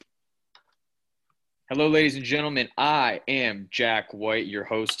Hello, ladies and gentlemen. I am Jack White, your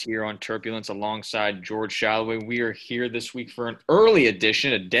host here on Turbulence alongside George Shalloway. We are here this week for an early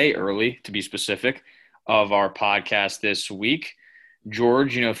edition, a day early to be specific, of our podcast this week.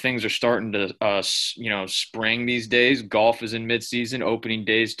 George, things are starting to, spring these days. Golf is in midseason, opening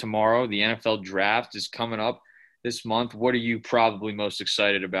days tomorrow. The NFL draft is coming up this month. What are you probably most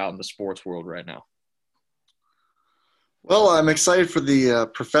excited about in the sports world right now? Well, I'm excited for the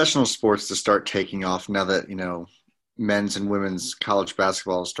professional sports to start taking off now that, men's and women's college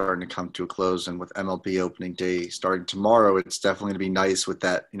basketball is starting to come to a close. And with MLB opening day starting tomorrow, it's definitely going to be nice with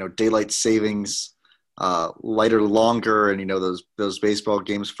that, daylight savings, lighter longer. And, those baseball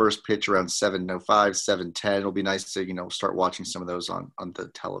games first pitch around 7:05, 7:10. It'll be nice to, start watching some of those on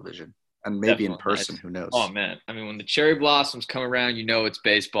the television and maybe in Definitely person. nice. Who knows? Oh, man. I mean, when the cherry blossoms come around, it's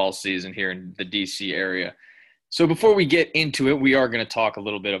baseball season here in the D.C. area. So before we get into it, we are going to talk a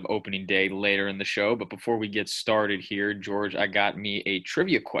little bit of opening day later in the show. But before we get started here, George, I got me a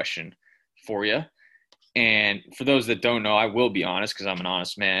trivia question for you. And for those that don't know, I will be honest because I'm an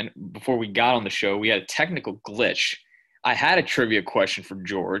honest man. Before we got on the show, we had a technical glitch. I had a trivia question for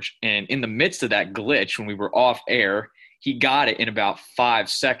George. And in the midst of that glitch, when we were off air, he got it in about 5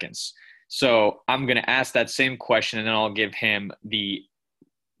 seconds. So I'm going to ask that same question, and then I'll give him the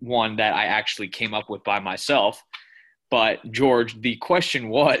one that I actually came up with by myself. But George, the question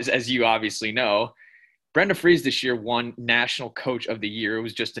was, as you obviously know, Brenda Frese this year won National Coach of the Year. It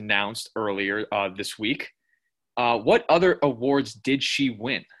was just announced earlier this week. What other awards did she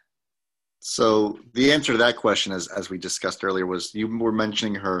win? So the answer to that question, as we discussed earlier, was you were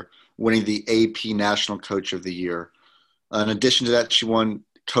mentioning her winning the AP National Coach of the Year. In addition to that, she won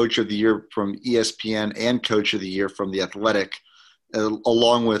Coach of the Year from ESPN and Coach of the Year from The Athletic,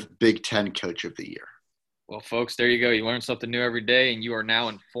 along with Big Ten Coach of the Year. Well, folks, there you go. You learn something new every day, and you are now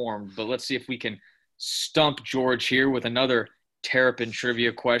informed. But let's see if we can stump George here with another Terrapin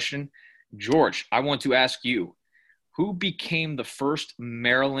trivia question. George, I want to ask you, who became the first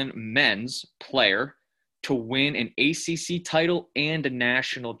Maryland men's player to win an ACC title and a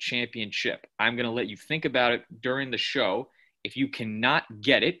national championship? I'm going to let you think about it during the show. If you cannot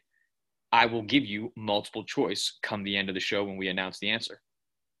get it, I will give you multiple choice come the end of the show when we announce the answer.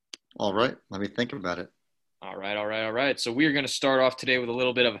 All right. Let me think about it. All right. So we are going to start off today with a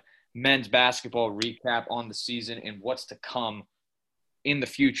little bit of men's basketball recap on the season and what's to come in the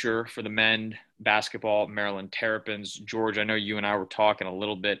future for the men basketball Maryland Terrapins. George, I know you and I were talking a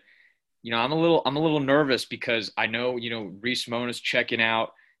little bit. I'm a little nervous because I know, Reese Mona's checking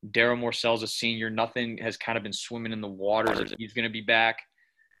out. Daryl Morcell's a senior. Nothing has kind of been swimming in the waters if he's going to be back.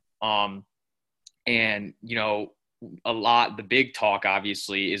 The big talk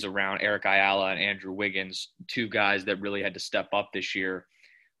obviously is around Eric Ayala and Andrew Wiggins, two guys that really had to step up this year.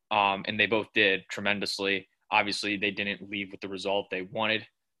 And they both did tremendously. Obviously they didn't leave with the result they wanted,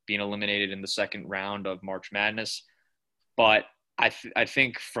 being eliminated in the second round of March Madness. But I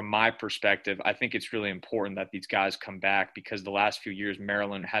think from my perspective, I think it's really important that these guys come back because the last few years,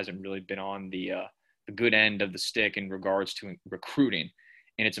 Maryland hasn't really been on the good end of the stick in regards to recruiting.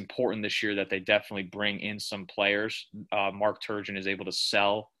 And it's important this year that they definitely bring in some players. Mark Turgeon is able to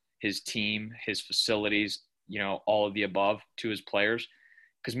sell his team, his facilities, all of the above to his players.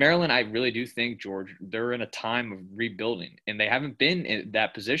 Because Maryland, I really do think, George, they're in a time of rebuilding. And they haven't been in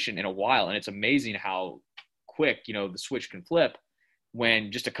that position in a while. And it's amazing how quick, the switch can flip.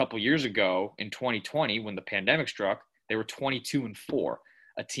 When just a couple years ago in 2020, when the pandemic struck, they were 22-4,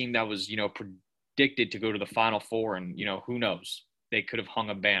 a team that was, predicted to go to the Final Four. And, who knows? They could have hung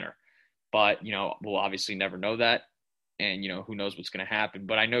a banner, but, we'll obviously never know that. And, who knows what's going to happen.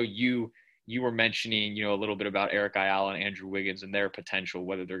 But I know you were mentioning, a little bit about Eric Ayala and Andrew Wiggins and their potential,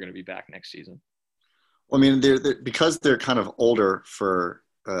 whether they're going to be back next season. Well, I mean, they're because they're kind of older for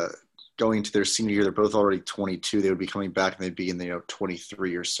going into their senior year. They're both already 22. They would be coming back and they'd be in the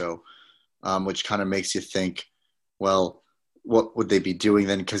 23 or so, which kind of makes you think, well, what would they be doing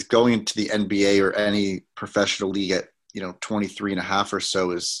then? Because going into the NBA or any professional league at 23 and a half or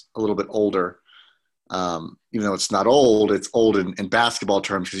so is a little bit older. Even though it's not old, it's old in basketball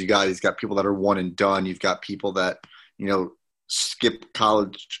terms because you've got people that are one and done. You've got people that, skip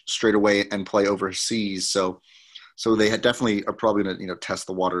college straight away and play overseas. So they definitely are probably going to, test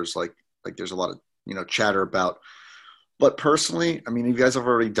the waters like there's a lot of, chatter about. But personally, I mean, you guys have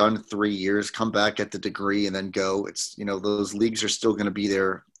already done 3 years, come back, get the degree, and then go. It's, those leagues are still going to be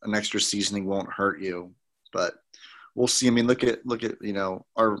there. An extra seasoning won't hurt you. But we'll see. I mean, look at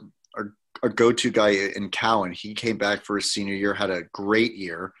our go-to guy in Cowan. He came back for his senior year, had a great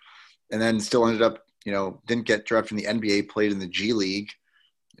year, and then still ended up, didn't get drafted in the NBA, played in the G League,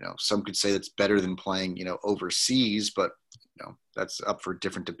 some could say that's better than playing, overseas, but that's up for a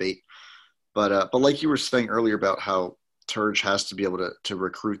different debate. But like you were saying earlier about how Turge has to be able to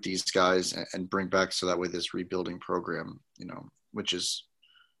recruit these guys and bring back, so that way this rebuilding program, which is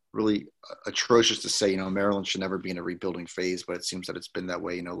really atrocious to say. Maryland should never be in a rebuilding phase, but it seems that it's been that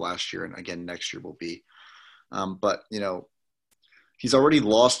way, last year, and again next year will be. But he's already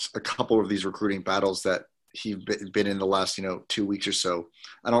lost a couple of these recruiting battles that he's been in the last 2 weeks or so.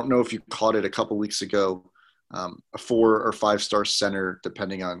 I don't know if you caught it a couple weeks ago. A 4 or 5 star center,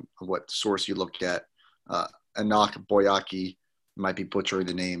 depending on what source you look at. Anak Boyaki, might be butchering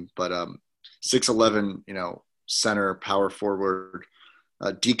the name, but 6'11", center, power forward,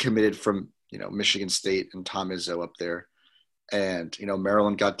 decommitted from Michigan State and Tom Izzo up there, and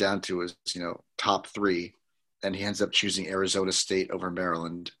Maryland got down to his top 3, and he ends up choosing Arizona State over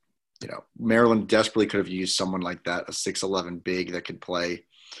Maryland. Maryland desperately could have used someone like that, a 6'11" big that could play.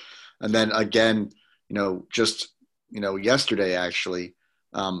 And then again, just yesterday actually,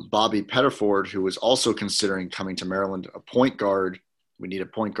 Bobby Pettiford, who was also considering coming to Maryland, a point guard. We need a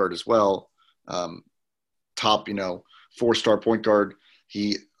point guard as well. Top 4-star point guard.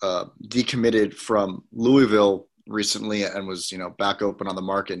 He decommitted from Louisville recently and was back open on the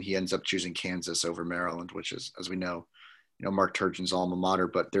market, and he ends up choosing Kansas over Maryland, which is, as we know, Mark Turgeon's alma mater.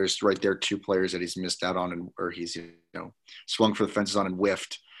 But there's right there 2 players that he's missed out on, or he's swung for the fences on and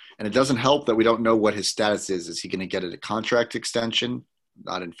whiffed. And it doesn't help that we don't know what his status is. Is he going to get a contract extension?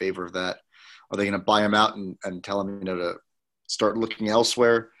 Not in favor of that. Are they going to buy him out and tell him to start looking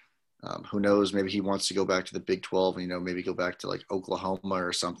elsewhere? Who knows? Maybe he wants to go back to the Big 12 and, maybe go back to like Oklahoma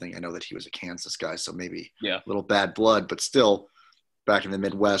or something. I know that he was a Kansas guy, so maybe a little bad blood, but still back in the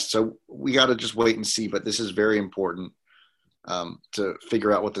Midwest. So we got to just wait and see. But this is very important to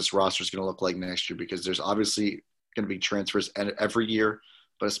figure out what this roster is going to look like next year, because there's obviously going to be transfers every year,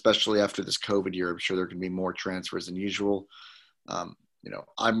 but especially after this COVID year, I'm sure there can be more transfers than usual.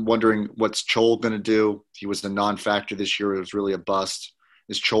 I'm wondering what's Chol going to do. He was a non-factor this year. It was really a bust.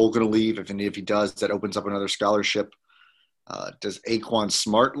 Is Chol going to leave? If he does, that opens up another scholarship. Does Aquan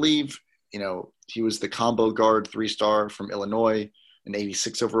Smart leave? He was the combo guard 3-star from Illinois, an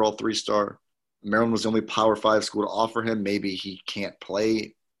 86 overall 3-star. Maryland was the only Power 5 school to offer him. Maybe he can't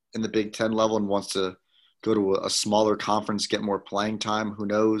play in the Big Ten level and wants to go to a smaller conference, get more playing time. Who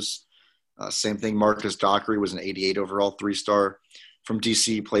knows? Same thing. Marcus Dockery was an 88 overall 3-star from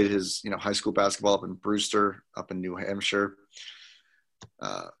DC. Played his high school basketball up in Brewster, up in New Hampshire.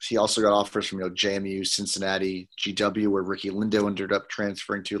 He also got offers from JMU, Cincinnati, GW, where Ricky Lindo ended up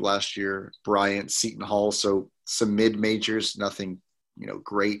transferring to last year. Bryant, Seton Hall. So some mid majors, nothing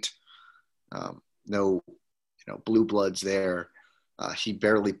great. No blue bloods there. He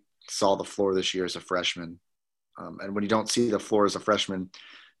barely saw the floor this year as a freshman. And when you don't see the floor as a freshman,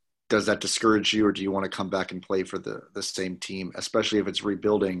 does that discourage you, or do you want to come back and play for the same team, especially if it's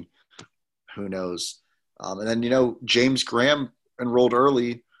rebuilding? Who knows? And then, James Graham enrolled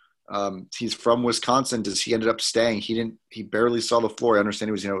early. He's from Wisconsin. Does he ended up staying? He barely saw the floor. I understand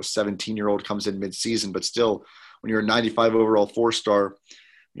he was, a 17-year-old comes in mid-season, but still, when you're a 95 overall 4-star,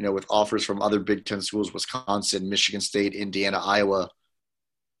 with offers from other Big Ten schools, Wisconsin, Michigan State, Indiana, Iowa,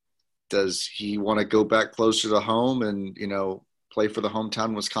 does he want to go back closer to home and, play for the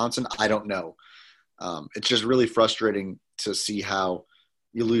hometown Wisconsin? I don't know. It's just really frustrating to see how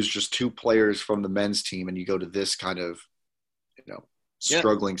you lose just 2 players from the men's team and you go to this kind of,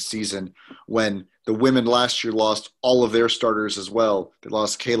 struggling season, when the women last year lost all of their starters as well. They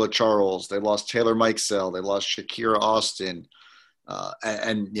lost Kayla Charles. They lost Taylor Mikesell. They lost Shakira Austin.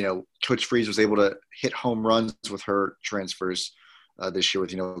 And Coach Freeze was able to hit home runs with her transfers this year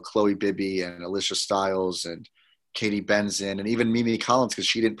with, Chloe Bibby and Alicia Stiles and Katie Benzin and even Mimi Collins, because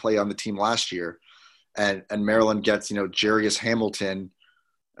she didn't play on the team last year. And Maryland gets, Jarius Hamilton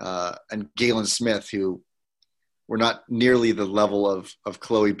and Galen Smith, who were not nearly the level of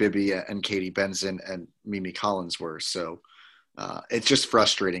Chloe Bibby and Katie Benzin and Mimi Collins were. So it's just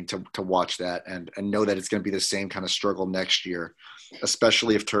frustrating to watch that and know that it's going to be the same kind of struggle next year,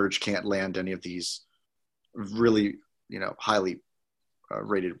 especially if Turge can't land any of these really, highly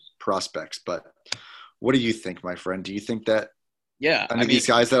rated prospects. But what do you think, my friend? Do you think that any of these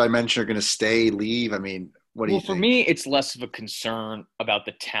guys that I mentioned are going to stay, leave? I mean, what do you think? Well, for me, it's less of a concern about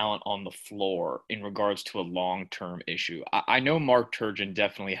the talent on the floor in regards to a long-term issue. I know Mark Turgeon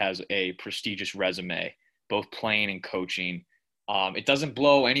definitely has a prestigious resume, both playing and coaching. It doesn't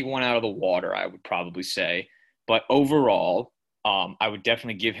blow anyone out of the water, I would probably say. But overall, I would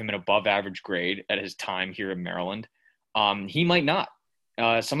definitely give him an above-average grade at his time here in Maryland. He might not.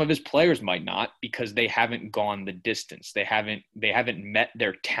 Some of his players might not, because they haven't gone the distance. They haven't met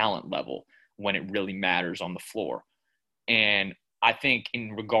their talent level when it really matters on the floor. And I think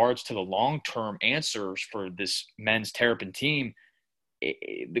in regards to the long-term answers for this men's Terrapin team,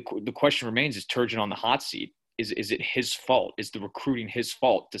 the question remains, is Turgeon on the hot seat? Is it his fault? Is the recruiting his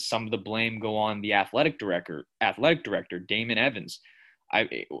fault? Does some of the blame go on the athletic director, Damon Evans?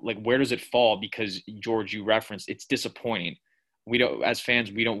 Where does it fall? Because George, you referenced, it's disappointing. We don't, as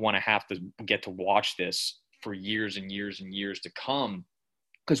fans, we don't want to have to get to watch this for years and years and years to come,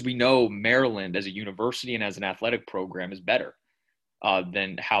 because we know Maryland as a university and as an athletic program is better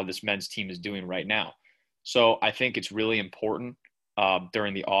than how this men's team is doing right now. So I think it's really important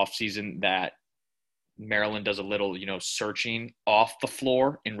during the offseason that Maryland does a little, searching off the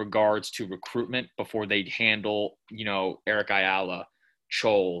floor in regards to recruitment before they handle, Eric Ayala,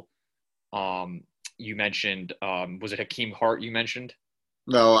 Chol. You mentioned, was it Hakeem Hart you mentioned?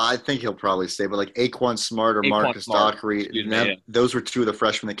 No, I think he'll probably stay, but like Aquan Smart or Marcus Dockery, those were two of the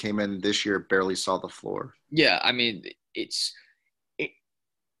freshmen that came in this year, barely saw the floor. Yeah, I mean,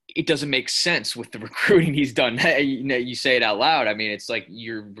 it doesn't make sense with the recruiting he's done. You say it out loud. I mean, it's like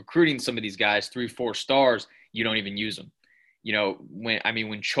you're recruiting some of these guys 3-4 stars, you don't even use them. When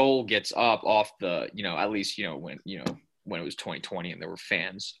Chol gets up off the, at least, when it was 2020 and there were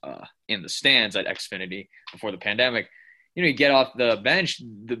fans in the stands at Xfinity before the pandemic, you get off the bench,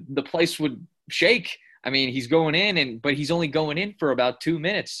 the place would shake. I mean, he's going in but he's only going in for about 2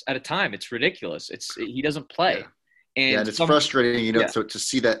 minutes at a time. It's ridiculous. He doesn't play. Yeah. And it's frustrating, so to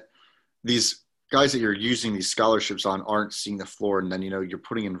see that these guys that you're using these scholarships on aren't seeing the floor. And then, you're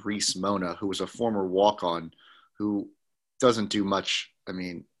putting in Reese Mona, who was a former walk-on, who doesn't do much. I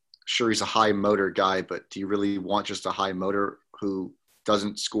mean, sure, he's a high motor guy, but do you really want just a high motor who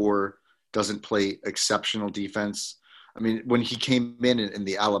doesn't score, doesn't play exceptional defense? I mean, when he came in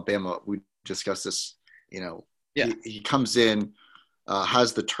the Alabama, we discussed this, he comes in,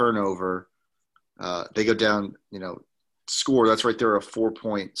 has the turnover, they go down, score. That's right there, a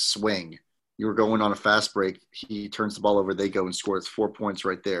 4-point swing. You were going on a fast break. He turns the ball over. They go and score. It's 4 points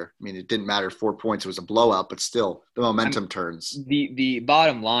right there. I mean, it didn't matter. 4 points. It was a blowout, but still the momentum turns. The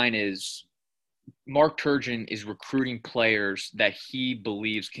bottom line is Mark Turgeon is recruiting players that he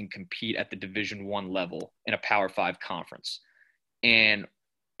believes can compete at the Division I level in a Power 5 conference. And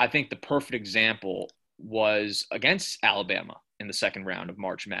I think the perfect example was against Alabama in the second round of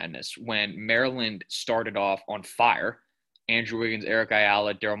March Madness, when Maryland started off on fire. Andrew Wiggins, Eric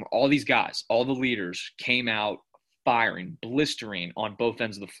Ayala, Daryl, all these guys, all the leaders came out firing, blistering on both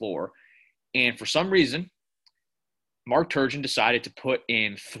ends of the floor. And for some reason, Mark Turgeon decided to put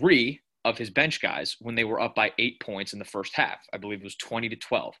in 3 of his bench guys when they were up by 8 points in the first half. I believe it was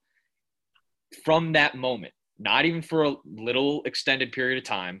 20-12. From that moment, not even for a little extended period of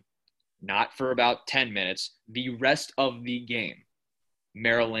time, not for about 10 minutes, the rest of the game,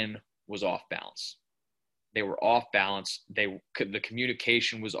 Maryland was off balance. They were off balance. The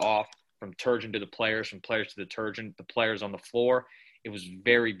communication was off from Turgeon to the players, from players to the players on the floor. It was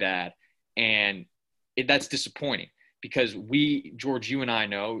very bad. And that's disappointing, because George, you and I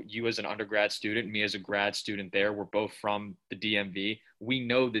know, you as an undergrad student, me as a grad student there, we're both from the DMV. We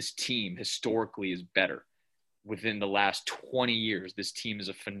know this team historically is better. Within the last 20 years, this team is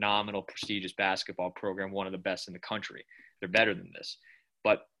a phenomenal, prestigious basketball program, one of the best in the country. They're better than this.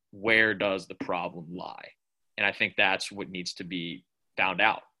 But where does the problem lie? And I think that's what needs to be found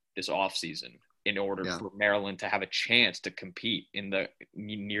out this offseason in order for Maryland to have a chance to compete in the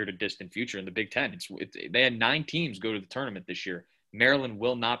near to distant future in the Big Ten. They had 9 teams go to the tournament this year. Maryland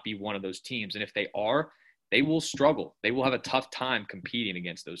will not be one of those teams. And if they are, they will struggle. They will have a tough time competing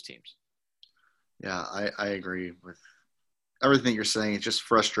against those teams. Yeah, I agree with everything you're saying. It's just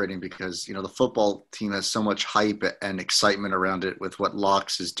frustrating because, the football team has so much hype and excitement around it with what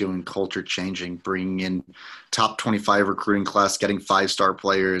Locks is doing, culture changing, bringing in top 25 recruiting class, getting 5-star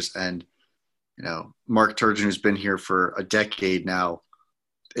players. And, Mark Turgeon, who's been here for a decade now,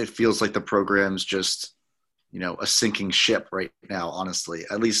 it feels like the program's just, a sinking ship right now, honestly.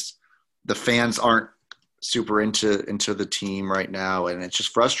 At least the fans aren't super into the team right now. And it's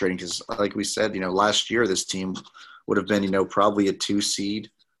just frustrating because, like we said, last year this team would have been, probably a 2 seed,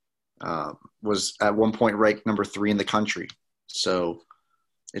 was at one point ranked number 3 in the country. So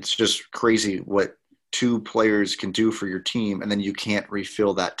it's just crazy what 2 players can do for your team, and then you can't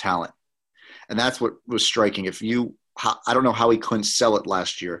refill that talent. And that's what was striking. I don't know how he couldn't sell it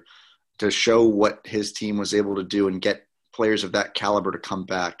last year to show what his team was able to do and get players of that caliber to come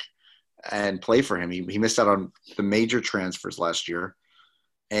back and play for him. He missed out on the major transfers last year.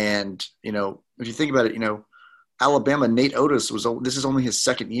 And, if you think about it, Alabama, Nate Otis this is only his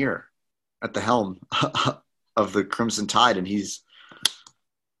second year at the helm of the Crimson Tide, and he's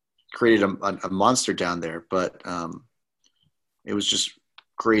created a monster down there. But it was just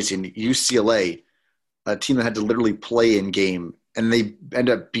crazy. And UCLA, a team that had to literally play in game, and they end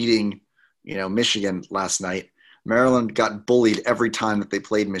up beating, Michigan last night. Maryland got bullied every time that they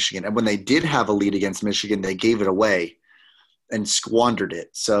played Michigan. And when they did have a lead against Michigan, they gave it away and squandered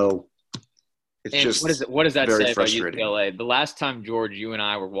it. So it's just what does that very say about frustrating. UCLA? The last time, George, you and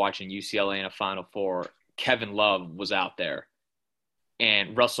I were watching UCLA in a Final Four, Kevin Love was out there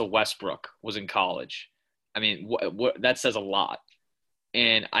and Russell Westbrook was in college. I mean, what that says a lot.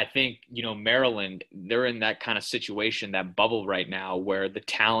 And I think, Maryland, they're in that kind of situation, that bubble right now where the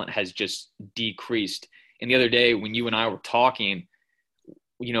talent has just decreased. And the other day when you and I were talking,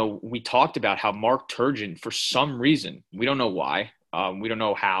 we talked about how Mark Turgeon, for some reason, we don't know why, we don't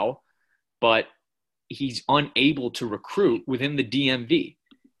know how, but he's unable to recruit within the DMV.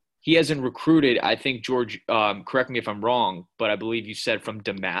 He hasn't recruited, I think, George, correct me if I'm wrong, but I believe you said from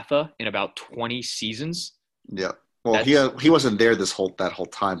DeMatha in about 20 seasons. Yeah. Well, he wasn't there that whole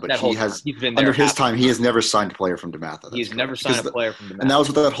time, but he's been there under his time. He has never signed a player from DeMatha. He's never signed a player from DeMatha, and that was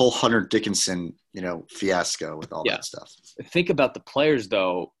with that whole Hunter Dickinson, fiasco with all that stuff. Think about the players,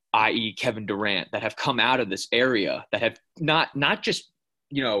 though, i.e., Kevin Durant, that have come out of this area that have not just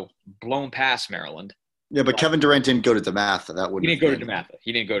blown past Maryland. Yeah, but Kevin Durant didn't go to DeMatha. He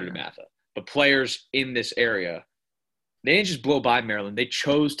didn't go to DeMatha. But players in this area, they didn't just blow by Maryland. They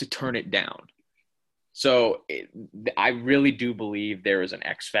chose to turn it down. So I really do believe there is an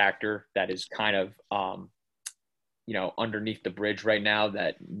X factor that is kind of, underneath the bridge right now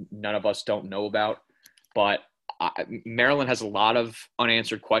that none of us don't know about. But Maryland has a lot of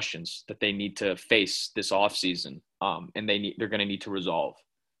unanswered questions that they need to face this offseason, and they're going to need to resolve,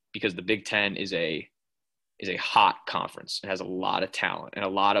 because the Big Ten is a hot conference. It has a lot of talent and a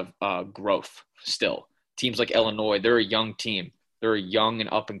lot of growth still. Teams like Illinois, they're a young team. They're a young and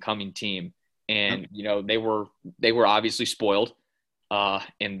up-and-coming team. And, they were obviously spoiled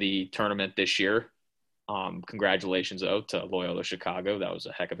in the tournament this year. Congratulations, though, to Loyola Chicago. That was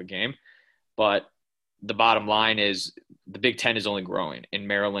a heck of a game. But the bottom line is the Big Ten is only growing, and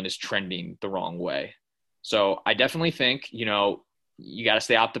Maryland is trending the wrong way. So I definitely think, you got to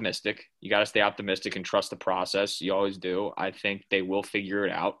stay optimistic. You got to stay optimistic and trust the process. You always do. I think they will figure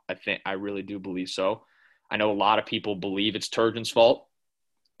it out. I really do believe so. I know a lot of people believe it's Turgeon's fault.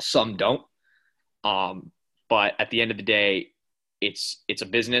 Some don't. But at the end of the day, it's a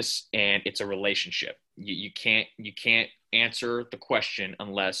business and it's a relationship. You can't answer the question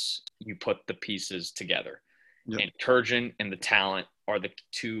unless you put the pieces together. Yep. And Turgeon and the talent are the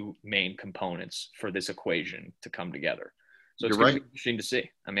two main components for this equation to come together. So it's going to be interesting to see.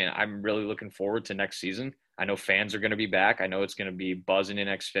 I mean, I'm really looking forward to next season. I know fans are going to be back. I know it's going to be buzzing in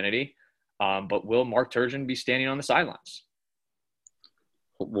Xfinity. But will Mark Turgeon be standing on the sidelines?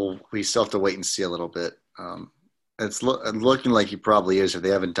 Well, we still have to wait and see a little bit. It's looking like he probably is if they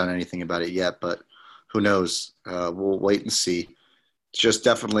haven't done anything about it yet, but who knows? We'll wait and see. It's just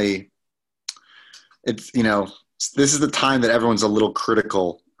definitely this is the time that everyone's a little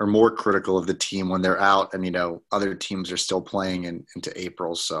critical or more critical of the team when they're out and, other teams are still playing into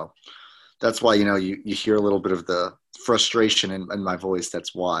April. So that's why, you hear a little bit of the frustration in my voice.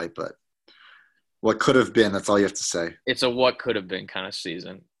 That's why, but what could have been, that's all you have to say. It's a what could have been kind of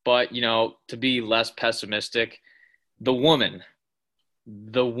season. But, to be less pessimistic, the women's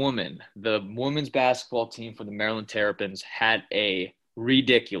basketball team for the Maryland Terrapins had a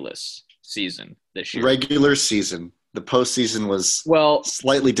ridiculous season this year. Regular season. The postseason was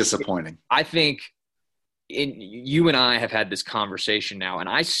slightly disappointing. I think you and I have had this conversation now, and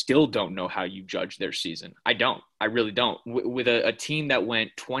I still don't know how you judge their season. I don't. I really don't. With a team that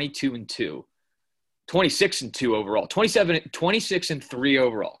went 22-2, 26-2 overall, 26-3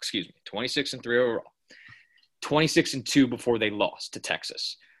 overall, 26-3 overall, 26-2 before they lost to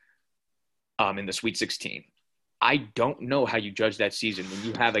Texas in the Sweet 16. I don't know how you judge that season when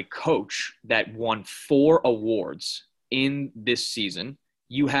you have a coach that won 4 awards in this season.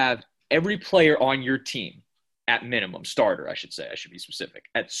 You have every player on your team at minimum, starter, I should say, I should be specific,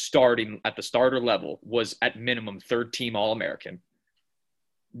 at the starter level was at minimum third team All-American.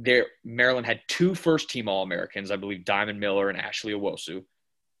 Maryland had 2 first-team All-Americans, I believe Diamond Miller and Ashley Owusu.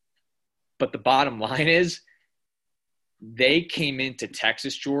 But the bottom line is they came into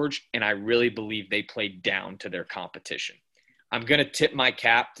Texas, George, and I really believe they played down to their competition. I'm going to tip my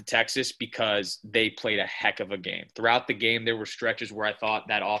cap to Texas because they played a heck of a game. Throughout the game, there were stretches where I thought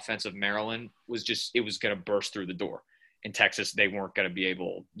that offense of Maryland was going to burst through the door. In Texas, they weren't going to be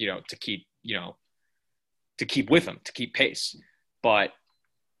able, to to keep with them, to keep pace. But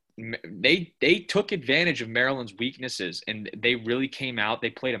they took advantage of Maryland's weaknesses, and they really came out.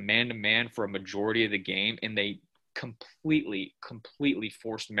 They played a man-to-man for a majority of the game, and they completely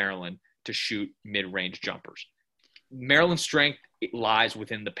forced Maryland to shoot mid-range jumpers. Maryland's strength lies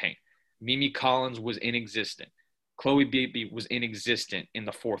within the paint. Mimi Collins was inexistent. Chloe Beebe was inexistent in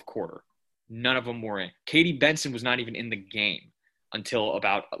the fourth quarter. None of them were in. Katie Benson was not even in the game until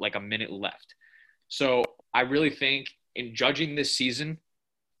about like a minute left. So I really think in judging this season,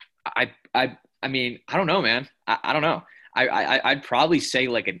 I mean, I don't know, man. I don't know. I'd probably say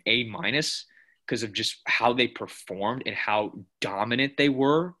like an A- because of just how they performed and how dominant they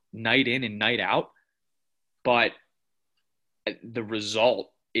were night in and night out. But the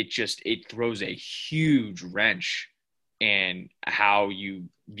result, it throws a huge wrench in how you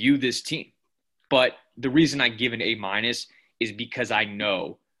view this team. But the reason I give an A- is because I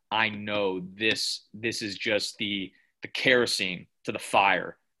know this is just the kerosene to the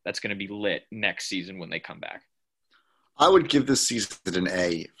fire that's going to be lit next season when they come back. I would give this season an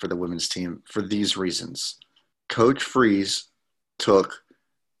A for the women's team for these reasons. Coach Freeze took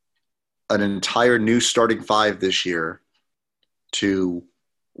an entire new starting five this year to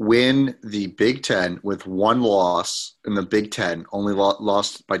win the Big Ten with one loss in the Big Ten, only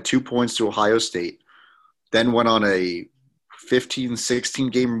lost by 2 points to Ohio State, then went on a 15, 16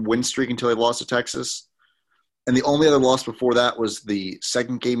 game win streak until they lost to Texas. And the only other loss before that was the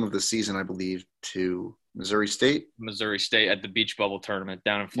second game of the season, I believe, to Missouri State. Missouri State at the Beach Bubble tournament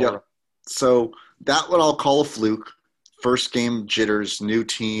down in Florida. Yep. So that one I'll call a fluke. First game jitters, new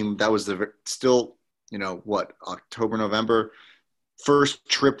team. That was still, October, November. First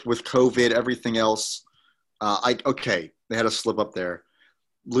trip with COVID, everything else. They had a slip up there.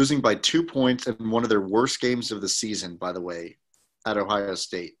 Losing by 2 points in one of their worst games of the season, by the way, at Ohio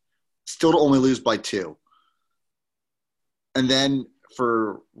State. Still to only lose by 2. And then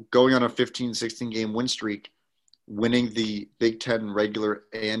for going on a 15, 16 game win streak, winning the Big Ten regular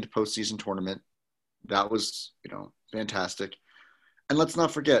and postseason tournament. That was, fantastic. And let's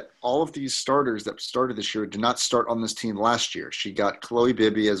not forget, all of these starters that started this year did not start on this team last year. She got Chloe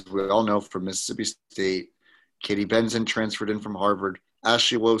Bibby, as we all know, from Mississippi State. Katie Benson transferred in from Harvard.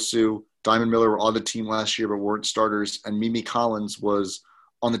 Ashley Wosu, Diamond Miller were on the team last year but weren't starters. And Mimi Collins was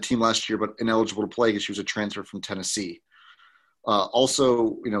on the team last year but ineligible to play because she was a transfer from Tennessee.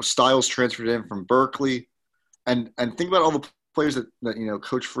 Also, Styles transferred in from Berkeley. And think about all the players that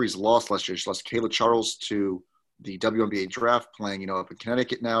Coach Freeze lost last year. She lost Kayla Charles to the WNBA draft, playing, up in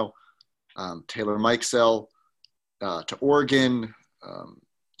Connecticut now. Taylor Mikesell to Oregon.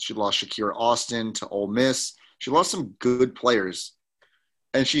 She lost Shakira Austin to Ole Miss. She lost some good players.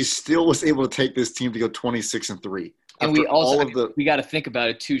 And she still was able to take this team to go 26-3. And we got to think about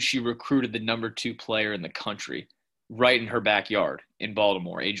it too. She recruited the number 2 player in the country right in her backyard in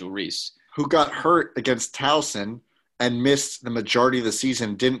Baltimore, Angel Reese, who got hurt against Towson and missed the majority of the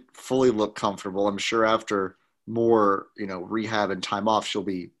season, didn't fully look comfortable. I'm sure after more, rehab and time off, she'll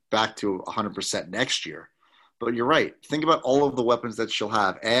be back to 100% next year. But you're right. Think about all of the weapons that she'll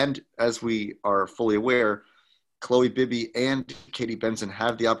have. And as we are fully aware, Chloe Bibby and Katie Benson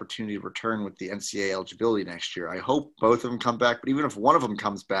have the opportunity to return with the NCAA eligibility next year. I hope both of them come back, but even if one of them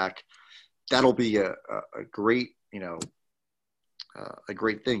comes back, that'll be a great, a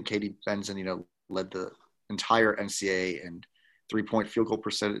great thing. Katie Benson, led the entire NCAA and 3-point field goal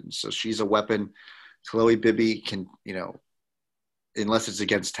percentage. So she's a weapon. Chloe Bibby can, unless it's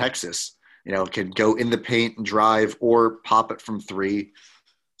against Texas, can go in the paint and drive or pop it from 3.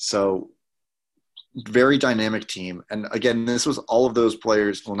 So very dynamic team. And again, this was all of those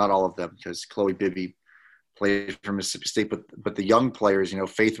players. Well, not all of them, because Chloe Bibby played for Mississippi State, but the young players,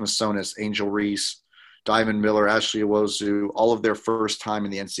 Faith Masonis, Angel Reese, Diamond Miller, Ashley Owosu, all of their first time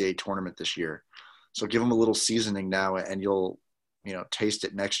in the NCAA tournament this year. So give them a little seasoning now, and you'll, taste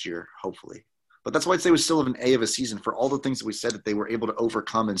it next year, hopefully. But that's why I'd say it was still an A of a season for all the things that we said that they were able to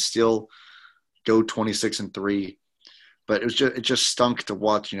overcome and still go 26-3. But it just stunk to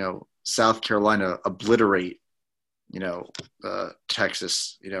watch, South Carolina obliterate,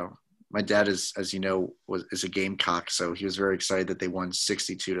 Texas. My dad is, as you know, is a Gamecock, so he was very excited that they won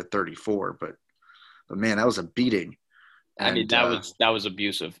 62-34. But man, that was a beating. I mean, that was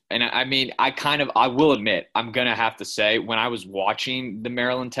abusive. And I will admit, I'm going to have to say, when I was watching the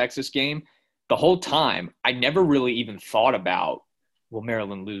Maryland-Texas game, the whole time, I never really even thought about, will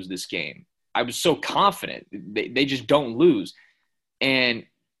Maryland lose this game? I was so confident. They just don't lose. And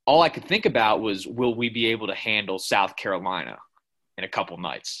all I could think about was, will we be able to handle South Carolina in a couple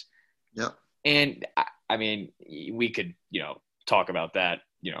nights? Yeah. And, we could, talk about that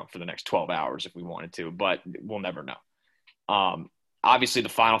for the next 12 hours if we wanted to, but we'll never know. Obviously, the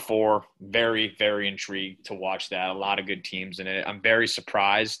Final Four, very, very intrigued to watch that. A lot of good teams in it. I'm very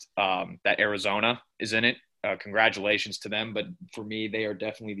surprised that Arizona is in it. Congratulations to them. But for me, they are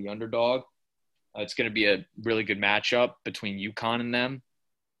definitely the underdog. It's going to be a really good matchup between UConn and them.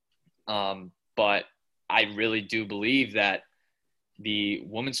 But I really do believe that the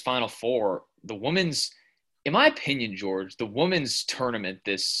women's Final Four, in my opinion, George, the women's tournament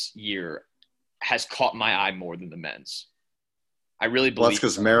this year has caught my eye more than the men's. I really believe. Well, that's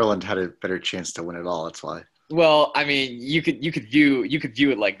because Maryland had a better chance to win it all. That's why. Well, I mean, you could view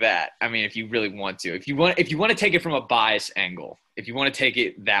it like that. I mean, if you really want to, if you want to take it from a bias angle, if you want to take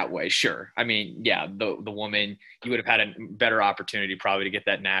it that way, sure. I mean, yeah, the woman, you would have had a better opportunity probably to get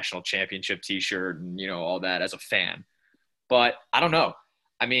that national championship T-shirt and all that as a fan. But I don't know.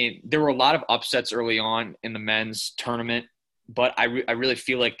 I mean, there were a lot of upsets early on in the men's tournament, but I really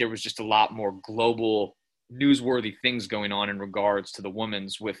feel like there was just a lot more global newsworthy things going on in regards to the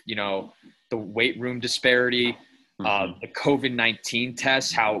women's with, the weight room disparity, the COVID-19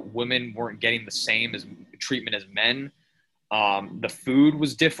 tests, how women weren't getting the same treatment as men. The food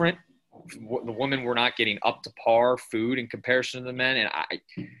was different. The women were not getting up to par food in comparison to the men. And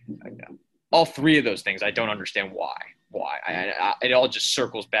all three of those things, I don't understand why. It all just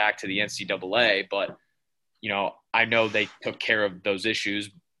circles back to the NCAA, but, I know they took care of those issues.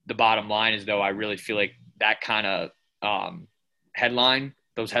 The bottom line is, though, I really feel like that kind of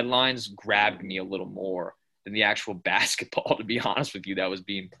those headlines grabbed me a little more than the actual basketball, to be honest with you, that was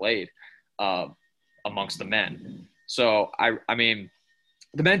being played amongst the men. So, I mean,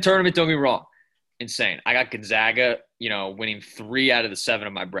 the men tournament, don't get me wrong, insane. I got Gonzaga, winning 3 out of the 7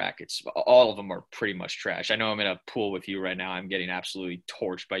 of my brackets. All of them are pretty much trash. I know I'm in a pool with you right now. I'm getting absolutely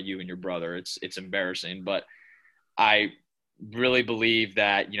torched by you and your brother. It's embarrassing, but I really believe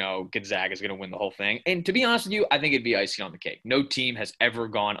that, Gonzaga is going to win the whole thing. And to be honest with you, I think it'd be icing on the cake. No team has ever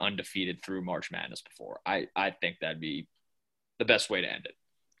gone undefeated through March Madness before. I think that'd be the best way to end it.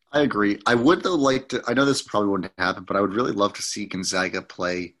 I agree. I would, though, I know this probably wouldn't happen, but I would really love to see Gonzaga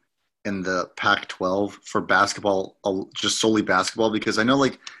play in the Pac-12 for basketball, just solely basketball, because I know,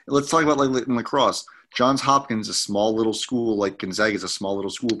 let's talk about in lacrosse. Johns Hopkins, a small little school, like Gonzaga is a small little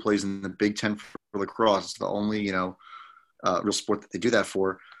school, plays in the Big Ten for lacrosse. It's the only, real sport that they do that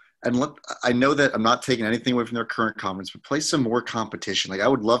for. And I know that I'm not taking anything away from their current conference, but play some more competition. I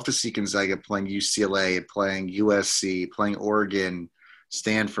would love to see Gonzaga playing UCLA, playing USC, playing Oregon,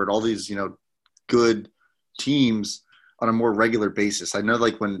 Stanford, all these, good teams on a more regular basis. I know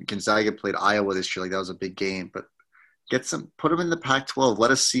when Gonzaga played Iowa this year, that was a big game, but put them in the Pac-12.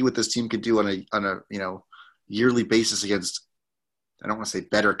 Let us see what this team could do on a yearly basis against, I don't want to say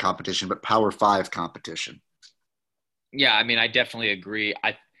better competition, but Power 5 competition. Yeah, I mean, I definitely agree.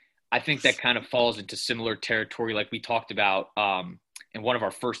 I think that kind of falls into similar territory like we talked about in one of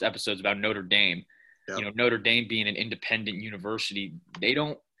our first episodes about Notre Dame. Yep. Notre Dame being an independent university, they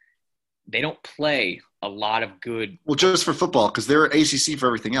don't play a lot of good. Well, just for football, because they're ACC for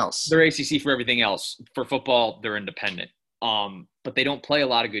everything else. They're ACC for everything else. For football, they're independent. But they don't play a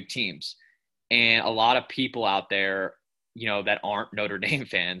lot of good teams. And a lot of people out there, that aren't Notre Dame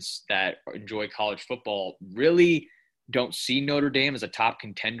fans that enjoy college football really don't see Notre Dame as a top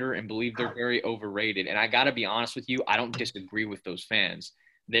contender and believe they're very overrated. And I got to be honest with you, I don't disagree with those fans.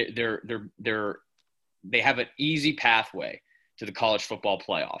 They have an easy pathway to the college football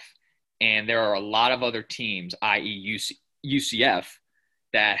playoff. And there are a lot of other teams, i.e. UCF,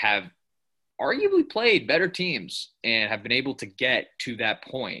 that have arguably played better teams and have been able to get to that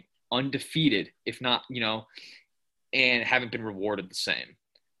point undefeated, if not, and haven't been rewarded the same.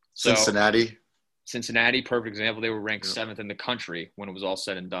 So, Cincinnati, perfect example. They were ranked 7th in the country when it was all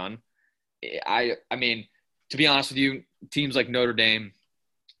said and done. I mean, to be honest with you, teams like Notre Dame,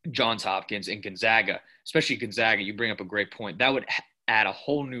 Johns Hopkins, and Gonzaga, especially Gonzaga, you bring up a great point. That would add a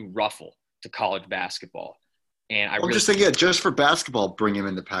whole new ruffle to college basketball. And I'm just thinking, just for basketball, bring him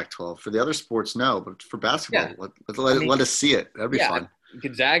in the Pac-12. For the other sports, no. But for basketball, let us see it. That'd be fun.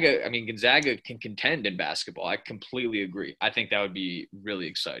 Gonzaga can contend in basketball. I completely agree. I think that would be really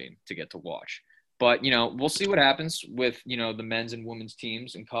exciting to get to watch. But, we'll see what happens with, the men's and women's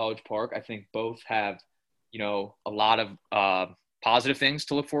teams in College Park. I think both have, a lot of positive things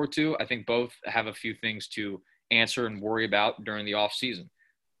to look forward to. I think both have a few things to answer and worry about during the off season.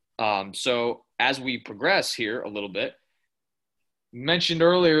 So as we progress here a little bit, mentioned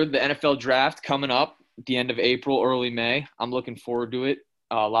earlier the NFL draft coming up at the end of April, early May. I'm looking forward to it.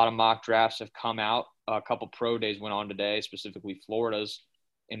 A lot of mock drafts have come out. A couple pro days went on today, specifically Florida's.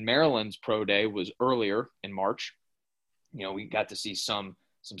 And Maryland's pro day was earlier in March. We got to see some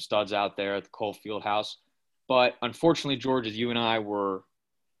some studs out there at the Cole Fieldhouse. But unfortunately, George, as you and I were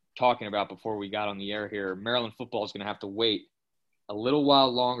talking about before we got on the air here, Maryland football is going to have to wait a little while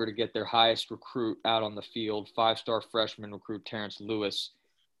longer to get their highest recruit out on the field. 5-star freshman recruit Terrence Lewis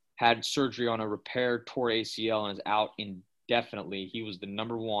had surgery on a repaired torn ACL and is out indefinitely. He was the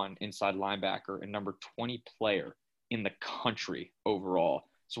number 1 inside linebacker and number 20 player in the country overall.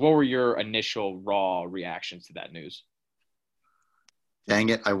 So what were your initial raw reactions to that news? Dang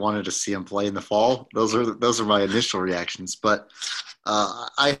it, I wanted to see him play in the fall. Those are my initial reactions. But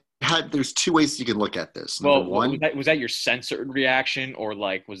there's two ways you can look at this. Number one, was that your censored reaction, or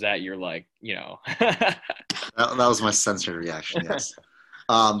was that your that was my censored reaction, yes.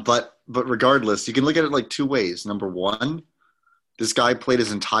 But regardless, you can look at it like two ways. Number one, this guy played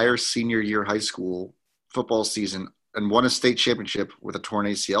his entire senior year high school football season and won a state championship with a torn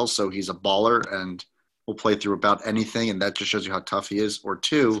ACL, so he's a baller and will play through about anything, and that just shows you how tough he is. Or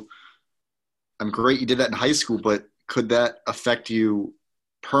two, I'm great you did that in high school, but could that affect you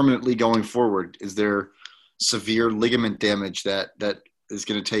permanently going forward? Is there severe ligament damage that is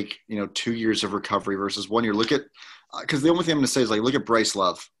going to take 2 years of recovery versus 1 year? Look at because the only thing I'm going to say is look at Bryce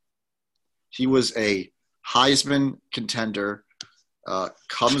Love. He was a Heisman contender,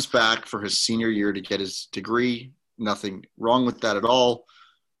 comes back for his senior year to get his degree. Nothing wrong with that at all.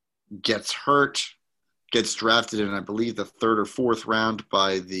 Gets hurt, gets drafted in, I believe, the 3rd or 4th round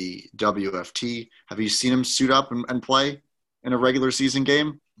by the WFT. Have you seen him suit up and play in a regular season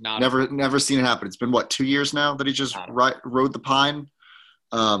game? Never seen it happen. It's been, 2 years now that he just rode the pine?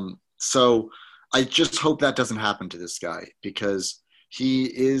 So I just hope that doesn't happen to this guy because he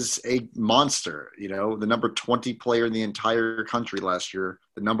is a monster, the number 20 player in the entire country last year,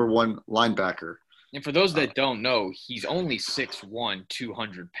 the number 1 linebacker. And for those that don't know, he's only 6'1",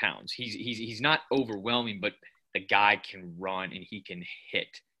 200 pounds. He's not overwhelming, but the guy can run and he can hit.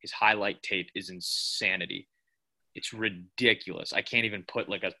 His highlight tape is insanity. It's ridiculous. I can't even put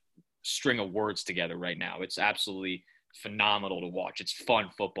a string of words together right now. It's absolutely phenomenal to watch. It's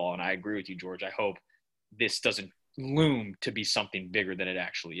fun football, and I agree with you, George. I hope this doesn't loom to be something bigger than it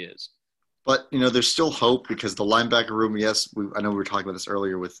actually is. But, there's still hope because the linebacker room, yes, I know we were talking about this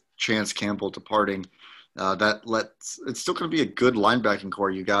earlier with Chance Campbell departing. It's still going to be a good linebacking core.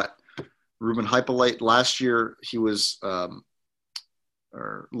 You got Ruben Hypolite. Last year, he was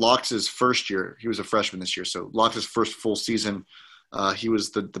Locke's first year. He was a freshman this year. So Locke's first full season, he was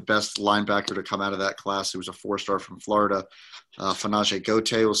the best linebacker to come out of that class. He was a 4-star from Florida. Fanaje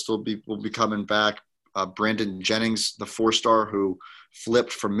Gote will be coming back. Brandon Jennings, the 4-star who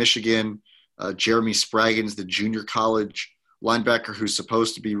flipped from Michigan. Jeremy Spraggins, the junior college linebacker who's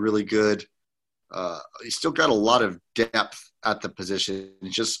supposed to be really good. He's still got a lot of depth at the position.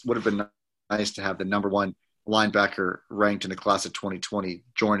 It just would have been nice to have the number 1 linebacker ranked in the class of 2020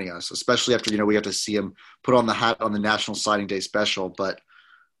 joining us, especially after, we have to see him put on the hat on the National Signing Day special. But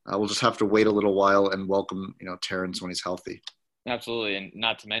we'll just have to wait a little while and welcome, Terrence when he's healthy. Absolutely. And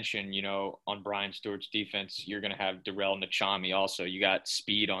not to mention, on Brian Stewart's defense, you're going to have Darrell Nachami also. You got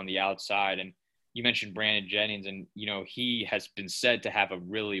speed on the outside. And you mentioned Brandon Jennings, and, he has been said to have a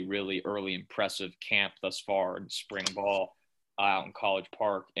really, really early impressive camp thus far in spring ball out in College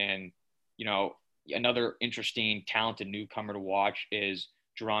Park. And, another interesting, talented newcomer to watch is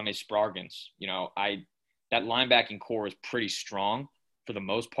Jerome Spraggins. That linebacking core is pretty strong for the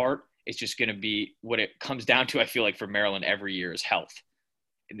most part. It's just going to be what it comes down to, I feel like, for Maryland every year is health.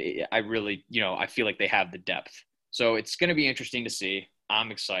 I really, I feel like they have the depth. So it's going to be interesting to see.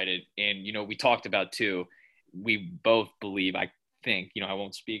 I'm excited. And, we talked about, too, we both believe, I think, I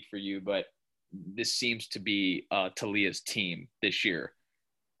won't speak for you, but this seems to be Taulia's team this year.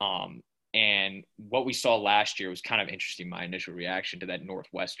 And what we saw last year was kind of interesting. My initial reaction to that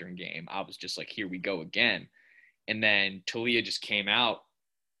Northwestern game, I was just like, here we go again. And then Taulia just came out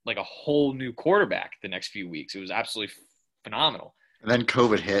like a whole new quarterback the next few weeks. It was absolutely phenomenal. And then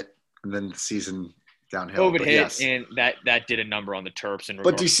COVID hit, and then the season downhill. COVID hit, yes. And that did a number on the Terps.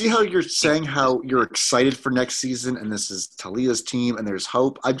 But do you see how you're saying how you're excited for next season, and this is Taulia's team, and there's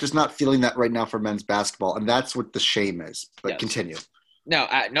hope? I'm just not feeling that right now for men's basketball, and that's what the shame is. But yes. Continue. No,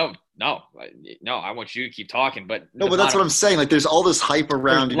 I want you to keep talking, but that's what I'm saying. There's all this hype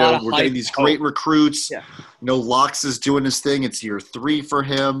around, we're getting these great recruits. Yeah. Locks is doing his thing. It's year 3 for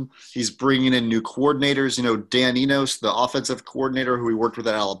him. He's bringing in new coordinators. Dan Enos, the offensive coordinator who we worked with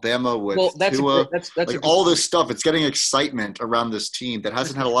at Alabama with Tua. That's all this stuff. It's getting excitement around this team that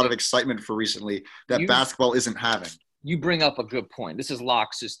hasn't had a lot of excitement for recently that basketball isn't having. You bring up a good point. This is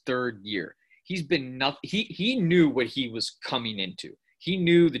Locks' 3rd year. He's been nothing. He knew what he was coming into. He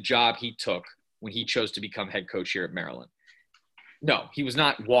knew the job he took when he chose to become head coach here at Maryland. No, he was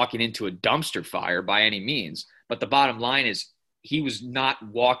not walking into a dumpster fire by any means. But the bottom line is he was not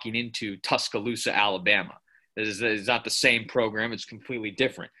walking into Tuscaloosa, Alabama. This is not the same program. It's completely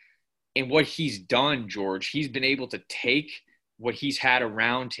different. And what he's done, George, he's been able to take what he's had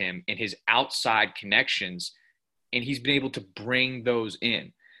around him and his outside connections, and he's been able to bring those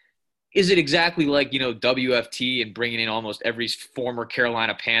in. Is it exactly like, WFT and bringing in almost every former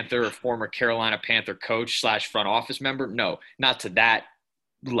Carolina Panther or former Carolina Panther coach / front office member? No, not to that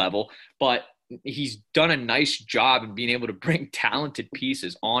level, but he's done a nice job in being able to bring talented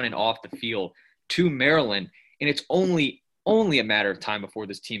pieces on and off the field to Maryland. And it's only a matter of time before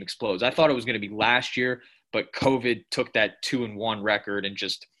this team explodes. I thought it was going to be last year, but COVID took that 2-1 record and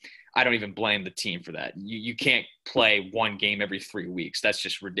just – I don't even blame the team for that. You can't play one game every 3 weeks. That's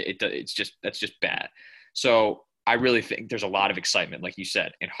just that's just bad. So I really think there's a lot of excitement, like you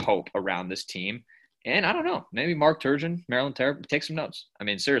said, and hope around this team. And I don't know, maybe Mark Turgeon, Maryland Terror, take some notes. I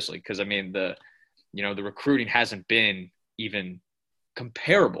mean, seriously, because the recruiting hasn't been even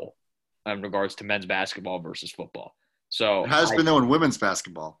comparable in regards to men's basketball versus football. So it has been though in women's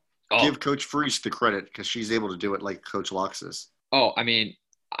basketball. Oh. Give Coach Freese the credit because she's able to do it like Coach Locks is. Oh, I mean,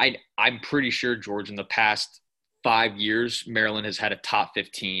 I'm pretty sure, George, in the past 5 years, Maryland has had a top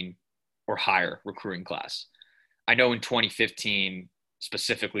 15 or higher recruiting class. I know in 2015,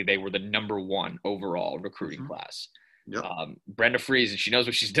 specifically, they were the number 1 overall recruiting class. Yep. Brenda Freese, and she knows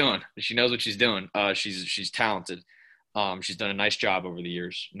what she's doing. She's talented. She's done a nice job over the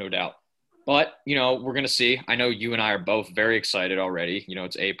years, no doubt. But, we're going to see. I know you and I are both very excited already.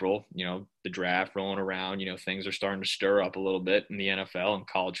 It's April, the draft rolling around, things are starting to stir up a little bit in the NFL and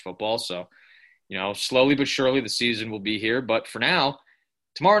college football. So, slowly but surely the season will be here. But for now,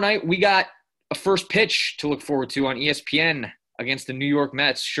 tomorrow night, we got a first pitch to look forward to on ESPN against the New York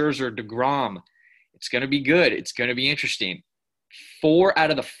Mets, Scherzer, DeGrom. It's going to be good. It's going to be interesting. 4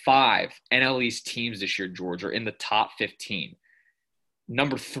 out of the 5 NL East teams this year, George, are in the top 15.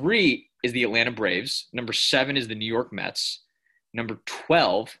 Number 3 is the Atlanta Braves. Number 7 is the New York Mets. Number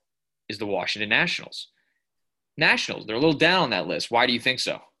 12 is the Washington Nationals. They're a little down on that list. Why do you think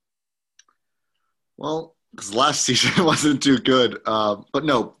so? Well, because last season wasn't too good. But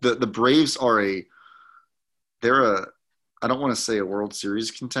no, the Braves I don't want to say a World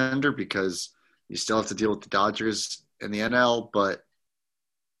Series contender because you still have to deal with the Dodgers in the NL, but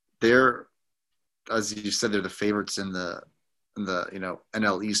they're, as you said, they're the favorites in the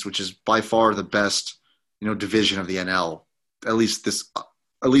NL East, which is by far the best, division of the NL, at least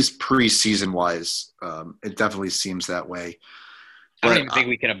preseason wise. It definitely seems that way. I don't even think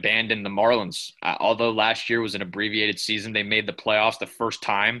we can abandon the Marlins. Although last year was an abbreviated season, they made the playoffs the first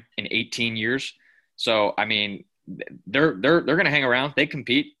time in 18 years. So, I mean, they're going to hang around. They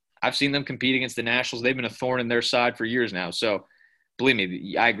compete. I've seen them compete against the Nationals. They've been a thorn in their side for years now. So, believe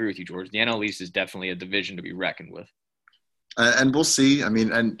me, I agree with you, George. The NL East is definitely a division to be reckoned with. And we'll see. I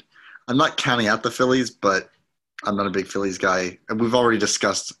mean, and I'm not counting out the Phillies, but I'm not a big Phillies guy. And we've already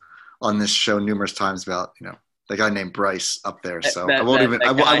discussed on this show numerous times about, the guy named Bryce up there. So I won't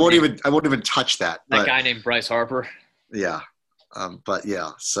even touch that. That guy named Bryce Harper. Yeah. But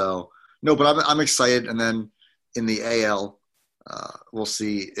yeah, so no, but I'm excited. And then in the AL, we'll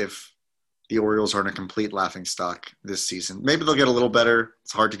see if the Orioles are in a complete laughingstock this season. Maybe they'll get a little better.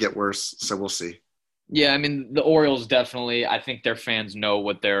 It's hard to get worse. So we'll see. Yeah, I mean, the Orioles definitely, I think their fans know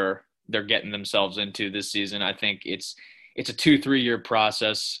what they're getting themselves into this season. I think it's a 2-3 year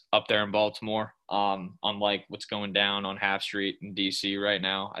process up there in Baltimore, unlike what's going down on Half Street in D.C. right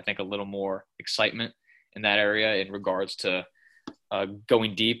now. I think a little more excitement in that area in regards to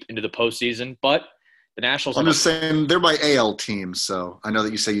going deep into the postseason. But the Nationals – I'm just saying they're my AL team, so I know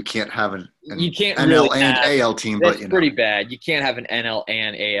that you say you can't have an you can't NL really and AL team. That's but pretty bad. You can't have an NL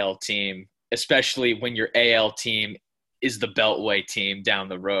and AL team, especially when your AL team is the Beltway team down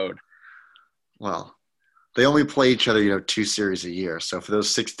the road. Well, they only play each other, 2 series a year. So for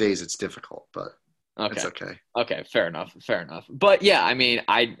those 6 days, it's difficult, but it's okay. Okay, fair enough. But yeah, I mean,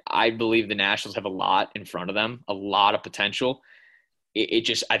 I believe the Nationals have a lot in front of them, a lot of potential. It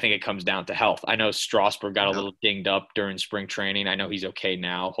just, I think it comes down to health. I know Strasburg got a little dinged up during spring training. I know he's okay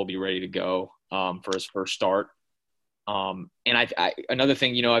now. He'll be ready to go for his first start. And I another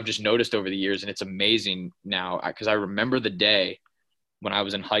thing, I've just noticed over the years, and it's amazing now because I remember the day when I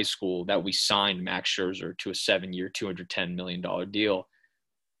was in high school that we signed Max Scherzer to a 7-year, $210 million deal.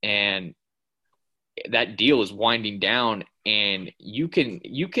 And that deal is winding down, and you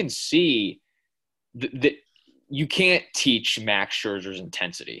can see that you can't teach Max Scherzer's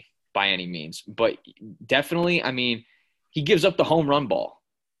intensity by any means, but definitely, I mean, he gives up the home run ball.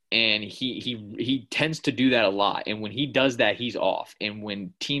 And he tends to do that a lot. And when he does that, he's off. And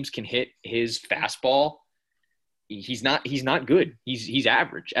when teams can hit his fastball, he's not good. He's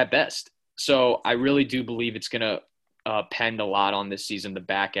average at best. So I really do believe it's going to depend a lot on this season, the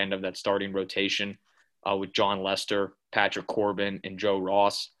back end of that starting rotation with John Lester, Patrick Corbin, and Joe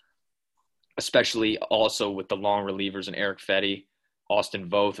Ross, especially also with the long relievers and Eric Fetty, Austin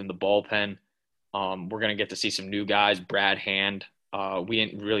Voth in the bullpen. We're going to get to see some new guys, Brad Hand. We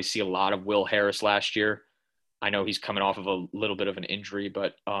didn't really see a lot of Will Harris last year. I know he's coming off of a little bit of an injury,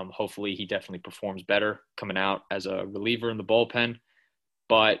 but hopefully he definitely performs better coming out as a reliever in the bullpen.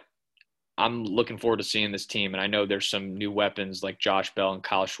 But I'm looking forward to seeing this team, and I know there's some new weapons like Josh Bell and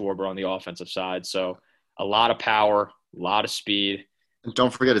Kyle Schwarber on the offensive side. So a lot of power, a lot of speed. And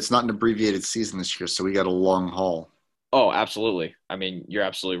don't forget, it's not an abbreviated season this year, so we got a long haul. Oh, absolutely. I mean, you're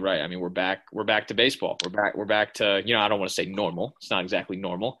absolutely right. I mean, we're back to baseball. We're back to, I don't want to say normal. It's not exactly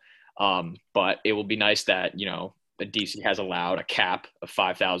normal. But it will be nice that, the DC has allowed a cap of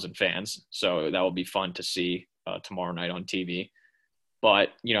 5,000 fans. So that will be fun to see tomorrow night on TV. But,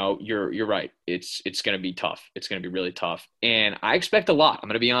 you're right. It's going to be tough. It's going to be really tough. And I expect a lot. I'm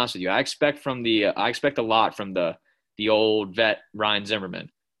going to be honest with you. I expect a lot from the old vet Ryan Zimmerman.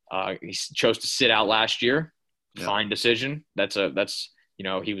 He chose to sit out last year. Yeah. Fine decision. That's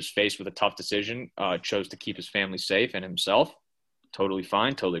he was faced with a tough decision, chose to keep his family safe and himself. Totally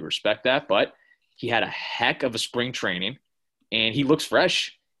fine. Totally respect that. But he had a heck of a spring training and he looks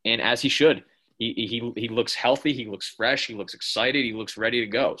fresh, and as he should. He looks healthy. He looks fresh. He looks excited. He looks ready to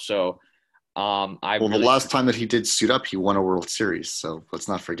go. So the last time that he did suit up, he won a World Series. So let's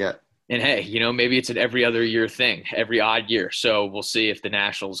not forget. And hey, maybe it's an every other year thing, every odd year. So we'll see if the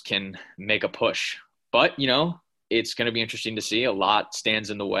Nationals can make a push. But, it's going to be interesting to see. A lot stands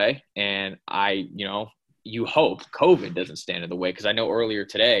in the way. And you hope COVID doesn't stand in the way, because I know earlier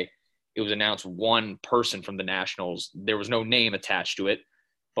today it was announced one person from the Nationals, there was no name attached to it,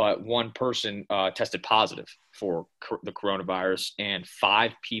 but one person tested positive for the coronavirus, and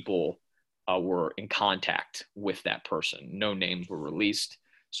 5 people were in contact with that person. No names were released.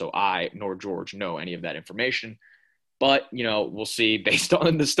 So I nor George know any of that information. But, we'll see based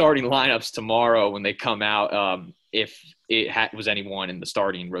on the starting lineups tomorrow when they come out, if it was anyone in the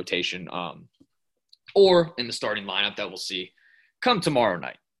starting rotation or in the starting lineup that we'll see come tomorrow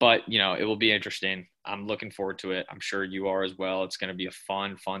night. But, it will be interesting. I'm looking forward to it. I'm sure you are as well. It's going to be a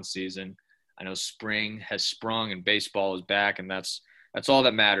fun season. I know spring has sprung and baseball is back, and that's all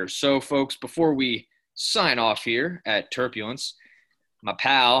that matters. So, folks, before we sign off here at Turbulence, my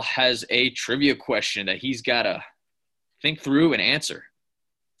pal has a trivia question that he's got to think through and answer.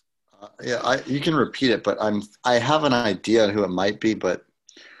 You can repeat it, but I have an idea on who it might be, but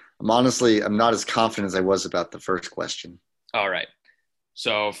I'm not as confident as I was about the first question. All right.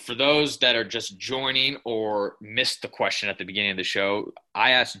 So for those that are just joining or missed the question at the beginning of the show,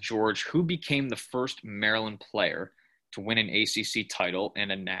 I asked George who became the first Maryland player to win an ACC title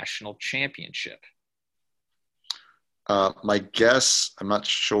and a national championship. My guess, I'm not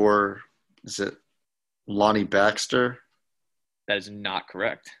sure, is it Lonnie Baxter? That is not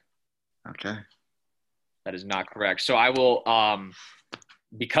correct. Okay. That is not correct. So I will,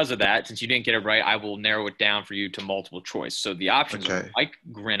 because of that, since you didn't get it right, I will narrow it down for you to multiple choice. So the options are Mike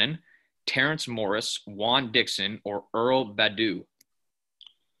Grinnan, Terrence Morris, Juan Dixon, or Earl Badu.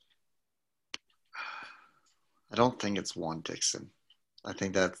 I don't think it's Juan Dixon. I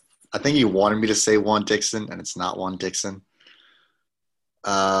think you wanted me to say Juan Dixon, and it's not Juan Dixon.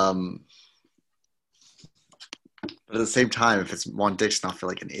 But at the same time, if it's Juan Dixon, I'll feel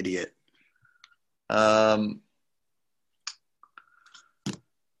like an idiot. I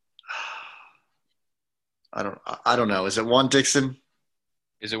don't know. Is it Juan Dixon?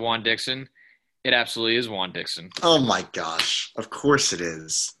 Is it Juan Dixon? It absolutely is Juan Dixon. Oh my gosh! Of course it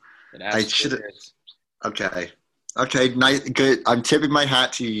is. It absolutely is. Okay. Nice. Good. I'm tipping my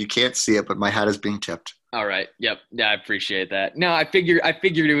hat to you. You can't see it, but my hat is being tipped. All right. Yep. Yeah, I appreciate that. No, I figured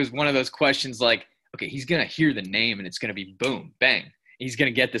it was one of those questions like, okay, he's gonna hear the name and it's gonna be boom, bang. He's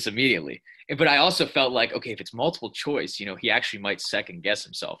gonna get this immediately. But I also felt like, okay, if it's multiple choice, he actually might second guess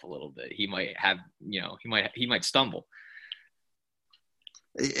himself a little bit. He might have, he might stumble.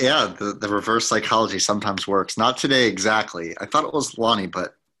 Yeah, the reverse psychology sometimes works. Not today exactly. I thought it was Lonnie,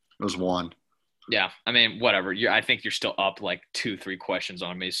 but it was Juan. Yeah, I mean, whatever. I think you're still up like 2-3 questions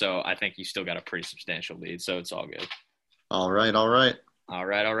on me, so I think you still got a pretty substantial lead, so it's all good. All right.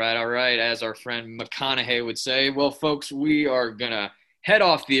 As our friend McConaughey would say. Well, folks, we are going to head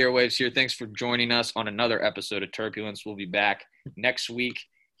off the airwaves here. Thanks for joining us on another episode of Turbulence. We'll be back next week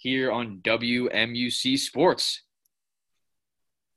here on WMUC Sports.